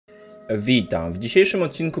Witam. W dzisiejszym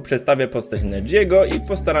odcinku przedstawię postać Nejiego i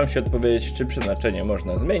postaram się odpowiedzieć, czy przeznaczenie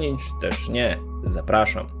można zmienić, czy też nie.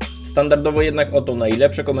 Zapraszam. Standardowo jednak oto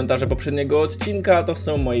najlepsze komentarze poprzedniego odcinka, a to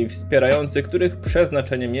są moi wspierający, których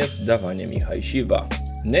przeznaczeniem jest dawanie mi hajsiwa.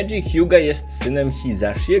 Neji Hyūga jest synem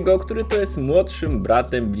Hisashiego, który to jest młodszym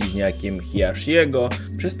bratem bliźniakiem Hiyashiego.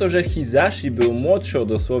 Przez to, że Hisashi był młodszy o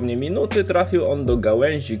dosłownie minuty, trafił on do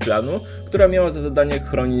gałęzi klanu, która miała za zadanie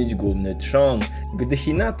chronić główny trzon. Gdy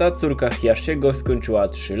Hinata, córka Hiyashiego, skończyła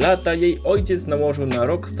 3 lata, jej ojciec nałożył na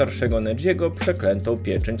rok starszego Nejiego przeklętą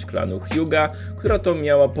pieczęć klanu Hyūga, która to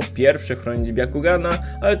miała po pierwsze chronić Byakugana,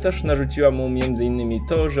 ale też narzuciła mu m.in.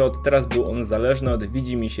 to, że od teraz był on zależny od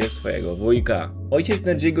widzimisię swojego wujka. Ojciec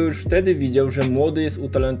Nejiego już wtedy widział, że młody jest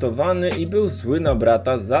utalentowany i był zły na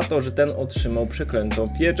brata za to, że ten otrzymał przeklętą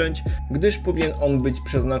pieczęć, gdyż powinien on być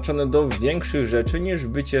przeznaczony do większych rzeczy niż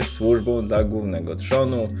bycie służbą dla głównego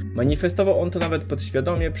trzonu. Manifestował on to nawet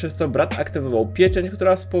podświadomie, przez co brat aktywował pieczęć,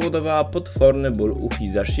 która spowodowała potworny ból u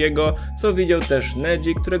Hisashiego, co widział też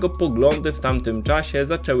Neji, którego poglądy w tamtym czasie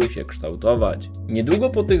zaczęły się kształtować. Niedługo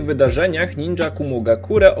po tych wydarzeniach ninja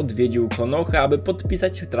Kumogakure odwiedził Konohę, aby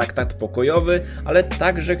podpisać traktat pokojowy, ale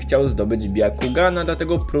także chciał zdobyć Byakugana,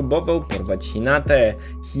 dlatego próbował porwać Hinatę.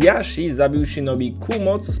 Hiyashi zabił shinobi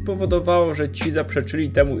Kumo, co spowodowało, że ci zaprzeczyli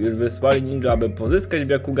temu, iż wysłali ninja, aby pozyskać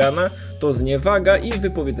Byakugana, to zniewaga i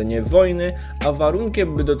wypowiedzenie wojny, a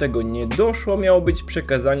warunkiem, by do tego nie doszło, miało być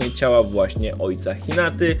przekazanie ciała właśnie ojca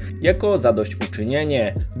Hinaty jako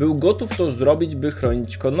zadośćuczynienie. Był gotów to zrobić, by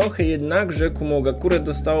chronić Konohę, jednakże Kumogakure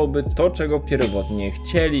dostałoby to, czego pierwotnie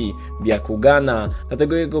chcieli – Byakugana.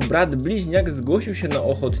 Dlatego jego brat bliźniak zgłosił się na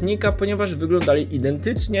ochotnika, ponieważ wyglądali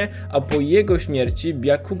identycznie, a po jego śmierci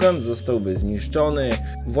Byakugan zostałby zniszczony.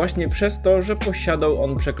 Właśnie przez to, że posiadał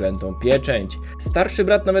on przeklętą pieczęć. Starszy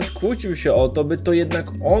brat nawet kłócił się o to, by to jednak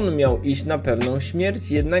on miał iść na pewną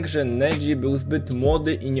śmierć, jednakże Neji był zbyt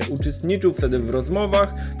młody i nie uczestniczył wtedy w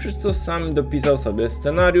rozmowach, przez co sam dopisał sobie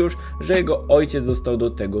scenariusz, że jego ojciec został do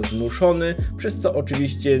tego zmuszony, przez co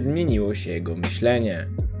oczywiście zmieniło się jego myślenie.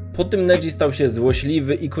 Po tym Neji stał się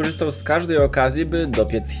złośliwy i korzystał z każdej okazji, by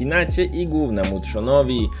dopiec Hinacie i głównemu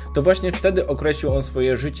trzonowi. To właśnie wtedy określił on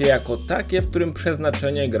swoje życie jako takie, w którym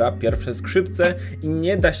przeznaczenie gra pierwsze skrzypce i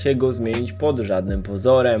nie da się go zmienić pod żadnym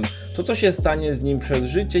pozorem. To, co się stanie z nim przez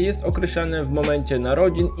życie, jest określane w momencie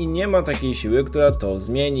narodzin i nie ma takiej siły, która to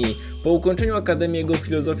zmieni. Po ukończeniu akademii jego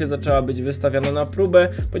filozofia zaczęła być wystawiana na próbę,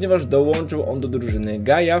 ponieważ dołączył on do drużyny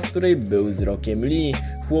Gaia, w której był z Rockiem Lee,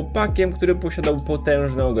 chłopakiem, który posiadał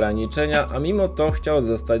potężne ograniczenia, a mimo to chciał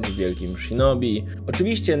zostać wielkim shinobi.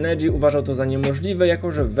 Oczywiście Neji uważał to za niemożliwe,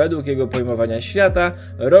 jako że według jego pojmowania świata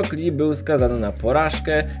Rock Lee był skazany na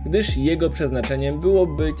porażkę, gdyż jego przeznaczeniem było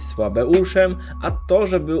być słabeuszem, a to,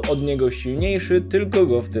 że był od niego silniejszy, tylko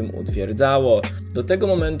go w tym utwierdzało. Do tego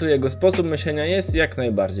momentu jego sposób myślenia jest jak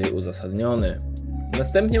najbardziej uzasadniony.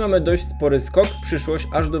 Następnie mamy dość spory skok w przyszłość,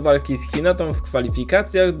 aż do walki z Hinatą w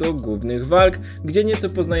kwalifikacjach do głównych walk, gdzie nieco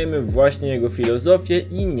poznajemy właśnie jego filozofię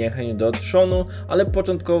i niechęć do trzonu, ale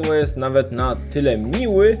początkowo jest nawet na tyle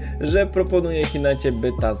miły, że proponuje Hinacie,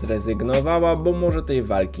 by ta zrezygnowała, bo może tej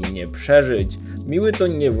walki nie przeżyć. Miły to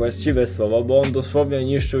niewłaściwe słowo, bo on dosłownie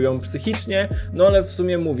niszczył ją psychicznie, no ale w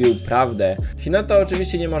sumie mówił prawdę. Hinata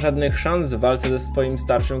oczywiście nie ma żadnych szans w walce ze swoim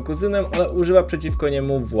starszym kuzynem, ale używa przeciwko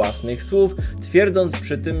niemu własnych słów, twierdząc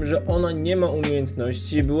przy tym, że ona nie ma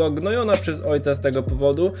umiejętności, była gnojona przez ojca z tego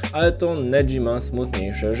powodu, ale to Neji ma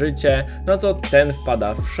smutniejsze życie, na co ten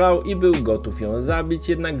wpada w szał i był gotów ją zabić,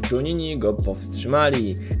 jednak Jonini go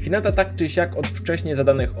powstrzymali. Hinata tak czy siak od wcześniej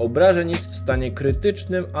zadanych obrażeń jest w stanie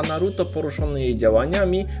krytycznym, a Naruto, poruszony jej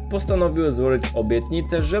działaniami, postanowił złożyć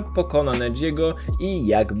obietnicę, że pokona Nejiego i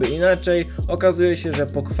jakby inaczej, okazuje się, że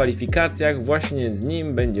po kwalifikacjach właśnie z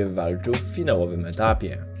nim będzie walczył w finałowym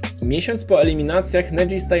etapie. Miesiąc po eliminacjach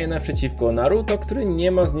Neji staje naprzeciwko Naruto, który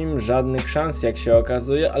nie ma z nim żadnych szans, jak się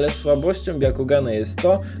okazuje, ale słabością Byakugana jest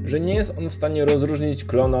to, że nie jest on w stanie rozróżnić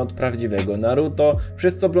klona od prawdziwego Naruto,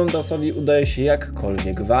 przez co Blondasowi udaje się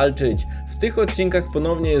jakkolwiek walczyć. W tych odcinkach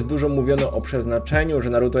ponownie jest dużo mówiono o przeznaczeniu, że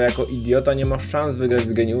Naruto jako idiota nie ma szans wygrać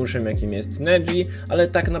z geniuszem, jakim jest Neji, ale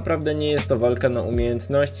tak naprawdę nie jest to walka na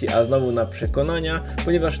umiejętności, a znowu na przekonania,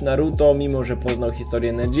 ponieważ Naruto, mimo że poznał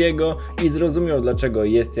historię Nejiego i zrozumiał, dlaczego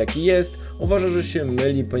jest jaki jest, uważa, że się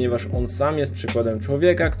myli, ponieważ on sam jest przykładem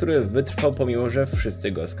człowieka, który wytrwał, pomimo że wszyscy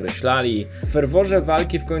go skreślali. W ferworze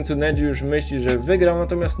walki w końcu Neji już myśli, że wygrał,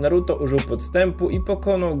 natomiast Naruto użył podstępu i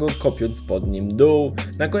pokonał go, kopiąc pod nim dół.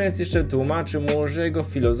 Na koniec jeszcze tłumaczy mu, że jego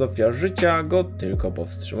filozofia życia go tylko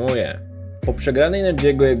powstrzymuje. Po przegranej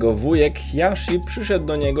Nejiego jego wujek Hiashi przyszedł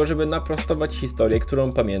do niego, żeby naprostować historię,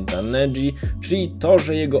 którą pamięta Neji, czyli to,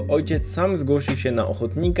 że jego ojciec sam zgłosił się na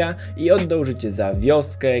ochotnika i oddał życie za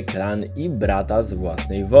wioskę, klan i brata z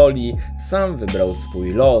własnej woli. Sam wybrał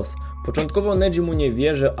swój los. Początkowo Neji mu nie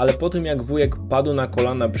wierzył, ale po tym jak wujek padł na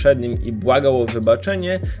kolana przed nim i błagał o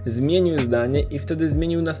wybaczenie, zmienił zdanie i wtedy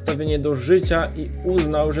zmienił nastawienie do życia i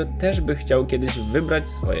uznał, że też by chciał kiedyś wybrać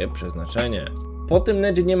swoje przeznaczenie. Po tym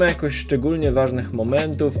Neji nie ma jakoś szczególnie ważnych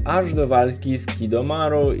momentów, aż do walki z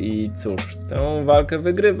Kidomaru i cóż, tę walkę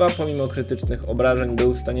wygrywa, pomimo krytycznych obrażeń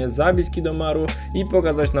był w stanie zabić Kidomaru i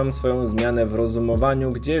pokazać nam swoją zmianę w rozumowaniu,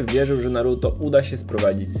 gdzie wierzył, że Naruto uda się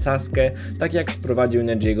sprowadzić Sasuke, tak jak sprowadził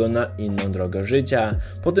Nejiego na inną drogę życia.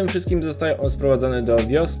 Po tym wszystkim zostaje on sprowadzony do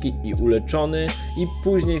wioski i uleczony i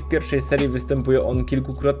później w pierwszej serii występuje on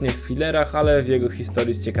kilkukrotnie w fillerach, ale w jego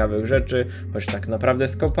historii z ciekawych rzeczy, choć tak naprawdę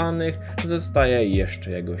skopanych, zostaje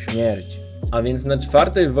jeszcze jego śmierć. A więc na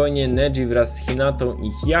czwartej wojnie Neji wraz z Hinatą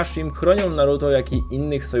i Hiashim chronią Naruto, jak i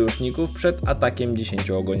innych sojuszników przed atakiem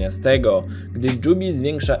 10-ogoniastego. Gdy Jubi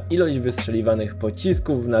zwiększa ilość wystrzeliwanych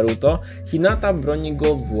pocisków w Naruto, Hinata broni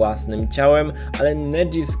go własnym ciałem, ale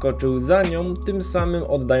Neji wskoczył za nią, tym samym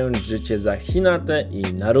oddając życie za Hinatę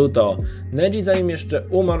i Naruto. Neji, zanim jeszcze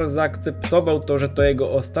umarł, zaakceptował to, że to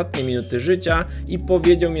jego ostatnie minuty życia i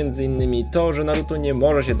powiedział m.in. to, że Naruto nie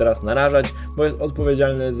może się teraz narażać, bo jest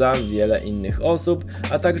odpowiedzialny za wiele innych osób,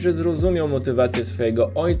 a także zrozumiał motywację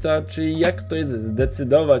swojego ojca, czyli jak to jest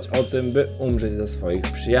zdecydować o tym, by umrzeć za swoich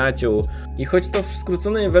przyjaciół. I choć to w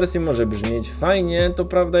skróconej wersji może brzmieć fajnie, to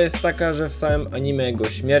prawda jest taka, że w samym anime jego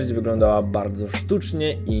śmierć wyglądała bardzo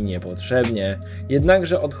sztucznie i niepotrzebnie.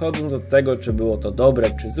 Jednakże odchodząc od tego, czy było to dobre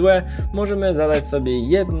czy złe, możemy zadać sobie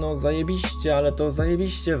jedno zajebiście, ale to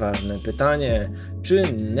zajebiście ważne pytanie. Czy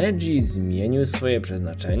Neji zmienił swoje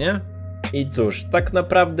przeznaczenie? I cóż, tak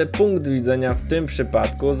naprawdę punkt widzenia w tym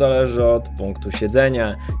przypadku zależy od punktu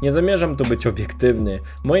siedzenia. Nie zamierzam tu być obiektywny.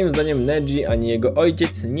 Moim zdaniem Neji ani jego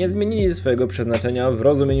ojciec nie zmienili swojego przeznaczenia w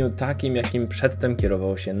rozumieniu takim, jakim przedtem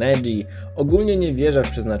kierował się Neji. Ogólnie nie wierzę w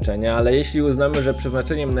przeznaczenia, ale jeśli uznamy, że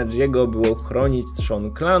przeznaczeniem Nejiego było chronić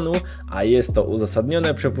trzon klanu, a jest to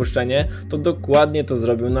uzasadnione przypuszczenie, to dokładnie to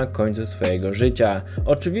zrobił na końcu swojego życia.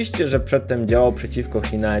 Oczywiście, że przedtem działał przeciwko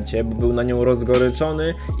Hinacie, bo był na nią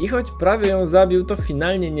rozgoryczony i choć prawie ją zabił, to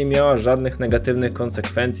finalnie nie miała żadnych negatywnych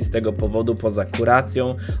konsekwencji z tego powodu poza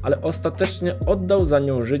kuracją, ale ostatecznie oddał za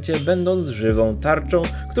nią życie, będąc żywą tarczą,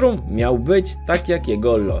 którą miał być tak jak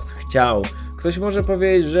jego los chciał. Ktoś może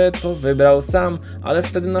powiedzieć, że to wybrał sam, ale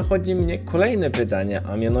wtedy nachodzi mnie kolejne pytanie,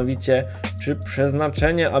 a mianowicie, czy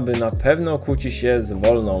przeznaczenie aby na pewno kłóci się z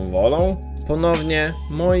wolną wolą? Ponownie,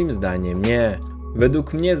 moim zdaniem nie.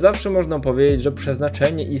 Według mnie zawsze można powiedzieć, że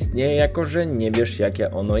przeznaczenie istnieje, jako że nie wiesz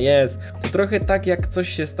jakie ono jest. To trochę tak jak coś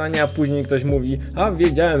się stanie, a później ktoś mówi, a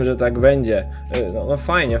wiedziałem, że tak będzie. No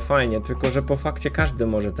fajnie, tylko że po fakcie każdy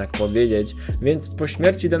może tak powiedzieć, więc po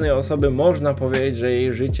śmierci danej osoby można powiedzieć, że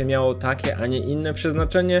jej życie miało takie, a nie inne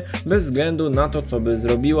przeznaczenie, bez względu na to, co by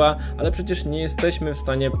zrobiła, ale przecież nie jesteśmy w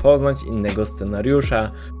stanie poznać innego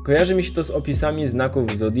scenariusza. Kojarzy mi się to z opisami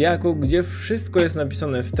znaków Zodiaku, gdzie wszystko jest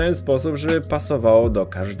napisane w ten sposób, żeby pasowało do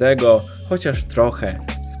każdego, chociaż trochę.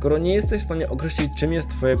 Skoro nie jesteś w stanie określić, czym jest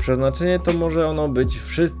twoje przeznaczenie, to może ono być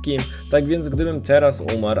wszystkim. Tak więc gdybym teraz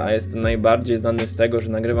umarł, a jestem najbardziej znany z tego, że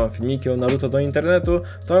nagrywam filmiki o Naruto do internetu,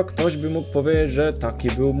 to ktoś by mógł powiedzieć, że taki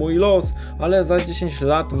był mój los, ale za 10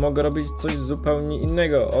 lat mogę robić coś zupełnie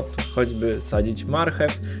innego, od choćby sadzić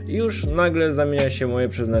marchew i już nagle zamienia się moje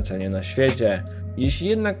przeznaczenie na świecie. Jeśli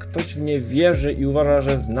jednak ktoś w nie wierzy i uważa,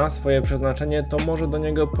 że zna swoje przeznaczenie, to może do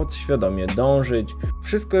niego podświadomie dążyć.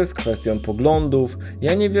 Wszystko jest kwestią poglądów.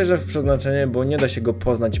 Ja nie wierzę w przeznaczenie, bo nie da się go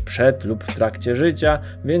poznać przed lub w trakcie życia,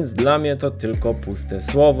 więc dla mnie to tylko puste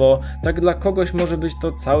słowo. Tak dla kogoś może być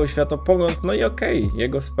to cały światopogląd, no i okej,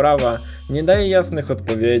 jego sprawa. Nie daję jasnych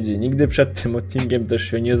odpowiedzi, nigdy przed tym odcinkiem też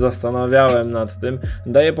się nie zastanawiałem nad tym.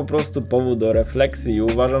 Daję po prostu powód do refleksji i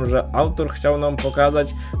uważam, że autor chciał nam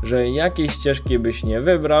pokazać, że jakiejś ścieżki byś nie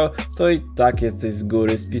wybrał, to i tak jesteś z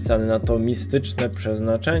góry spisany na to mistyczne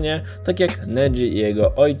przeznaczenie, tak jak Neji i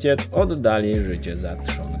jego ojciec oddali życie za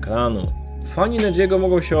trzon klanu. Fani Nejiego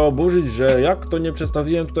mogą się oburzyć, że jak to nie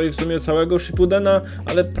przedstawiłem tutaj w sumie całego Shippudena,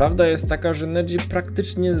 ale prawda jest taka, że Neji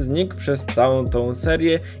praktycznie znikł przez całą tą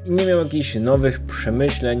serię i nie miał jakichś nowych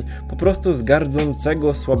przemyśleń. Po prostu z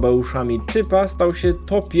gardzącego słabeuszami typa stał się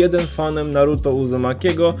top 1 fanem Naruto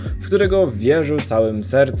Uzumakiego, w którego wierzył całym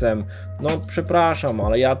sercem. No przepraszam,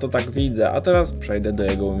 ale ja to tak widzę, a teraz przejdę do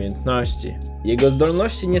jego umiejętności. Jego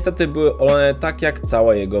zdolności niestety były olane tak jak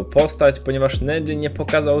cała jego postać, ponieważ Neji nie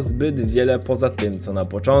pokazał zbyt wiele poza tym co na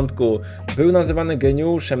początku. Był nazywany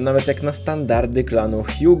geniuszem nawet jak na standardy klanu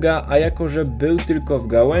Hyūga, a jako że był tylko w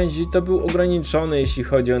gałęzi, to był ograniczony jeśli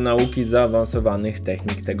chodzi o nauki zaawansowanych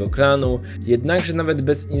technik tego klanu. Jednakże nawet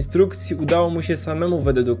bez instrukcji udało mu się samemu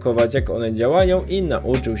wydedukować jak one działają i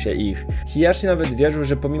nauczył się ich. Hiyashi nawet wierzył,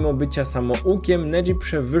 że pomimo bycia samoukiem, Neji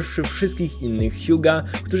przewyższy wszystkich innych Hyūga,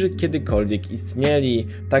 którzy kiedykolwiek istnieli.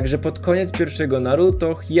 Także pod koniec pierwszego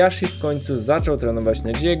Naruto Hiyashi w końcu zaczął trenować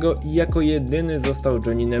Nejiego i jako jedyny został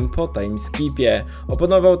Joninem po timeskipie.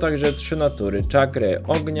 Opanował także 3 natury czakry: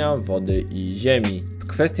 ognia, wody i ziemi. W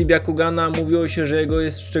kwestii Byakugana mówiło się, że jego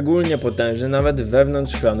jest szczególnie potężny nawet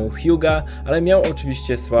wewnątrz klanu Hyūga, ale miał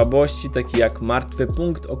oczywiście słabości takie jak martwy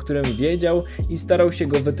punkt, o którym wiedział i starał się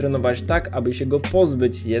go wytrenować tak, aby się go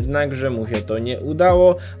pozbyć, jednakże mu się to nie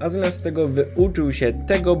udało, a zamiast tego wyuczył się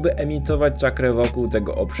tego, by emitować czakrę wokół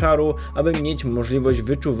tego obszaru, aby mieć możliwość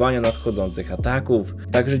wyczuwania nadchodzących ataków.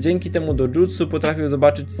 Także dzięki temu dojutsu potrafił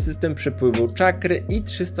zobaczyć system przepływu czakry i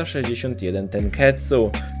 361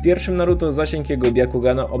 tenketsu. W pierwszym Naruto zasięg jego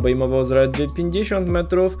Byakugana obejmował zaledwie 50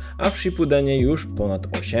 metrów, a w Shippudenie już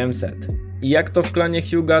ponad 800. I jak to w klanie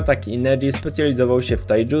Hyūga, tak i Neji specjalizował się w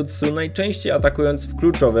taijutsu, najczęściej atakując w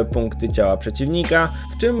kluczowe punkty ciała przeciwnika,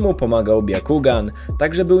 w czym mu pomagał Byakugan.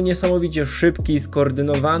 Także był niesamowicie szybki,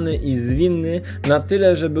 skoordynowany i zwinny na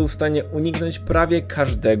tyle, że był w stanie uniknąć prawie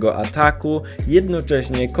każdego ataku,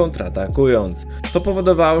 jednocześnie kontratakując. To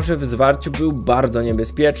powodowało, że w zwarciu był bardzo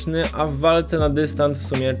niebezpieczny, a w walce na dystans w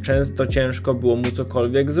sumie często ciężko było mu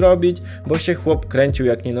cokolwiek zrobić, bo się chłop kręcił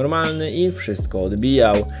jak nienormalny i wszystko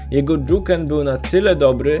odbijał. Jego juken był na tyle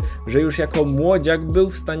dobry, że już jako młodziak był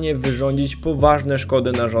w stanie wyrządzić poważne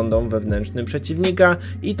szkody narządom wewnętrznym przeciwnika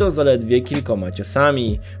i to zaledwie kilkoma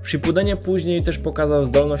ciosami. W Shippudenie później też pokazał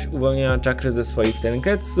zdolność uwolnienia czakry ze swoich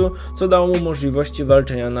tenketsu, co dało mu możliwości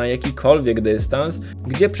walczenia na jakikolwiek dystans,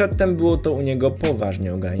 gdzie przedtem było to u niego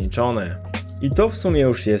poważnie ograniczone. I to w sumie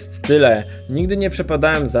już jest tyle. Nigdy nie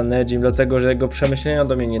przepadałem za Nejim, dlatego że jego przemyślenia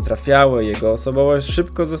do mnie nie trafiały, jego osobowość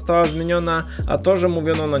szybko została zmieniona, a to, że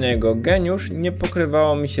mówiono na niego geniusz, nie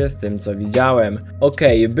pokrywało mi się z tym, co widziałem.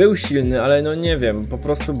 Okej, był silny, ale no nie wiem, po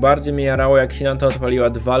prostu bardziej mnie jarało, jak Hinata odpaliła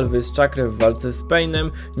 2 lwy z czakry w walce z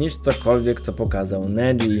Painem, niż cokolwiek, co pokazał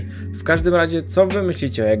Neji. W każdym razie, co wy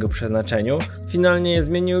myślicie o jego przeznaczeniu? Finalnie je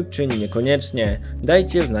zmienił, czy niekoniecznie?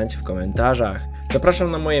 Dajcie znać w komentarzach.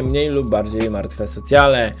 Zapraszam na moje mniej lub bardziej martwe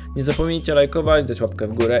socjale. Nie zapomnijcie lajkować, dać łapkę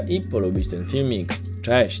w górę i polubić ten filmik.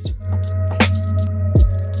 Cześć!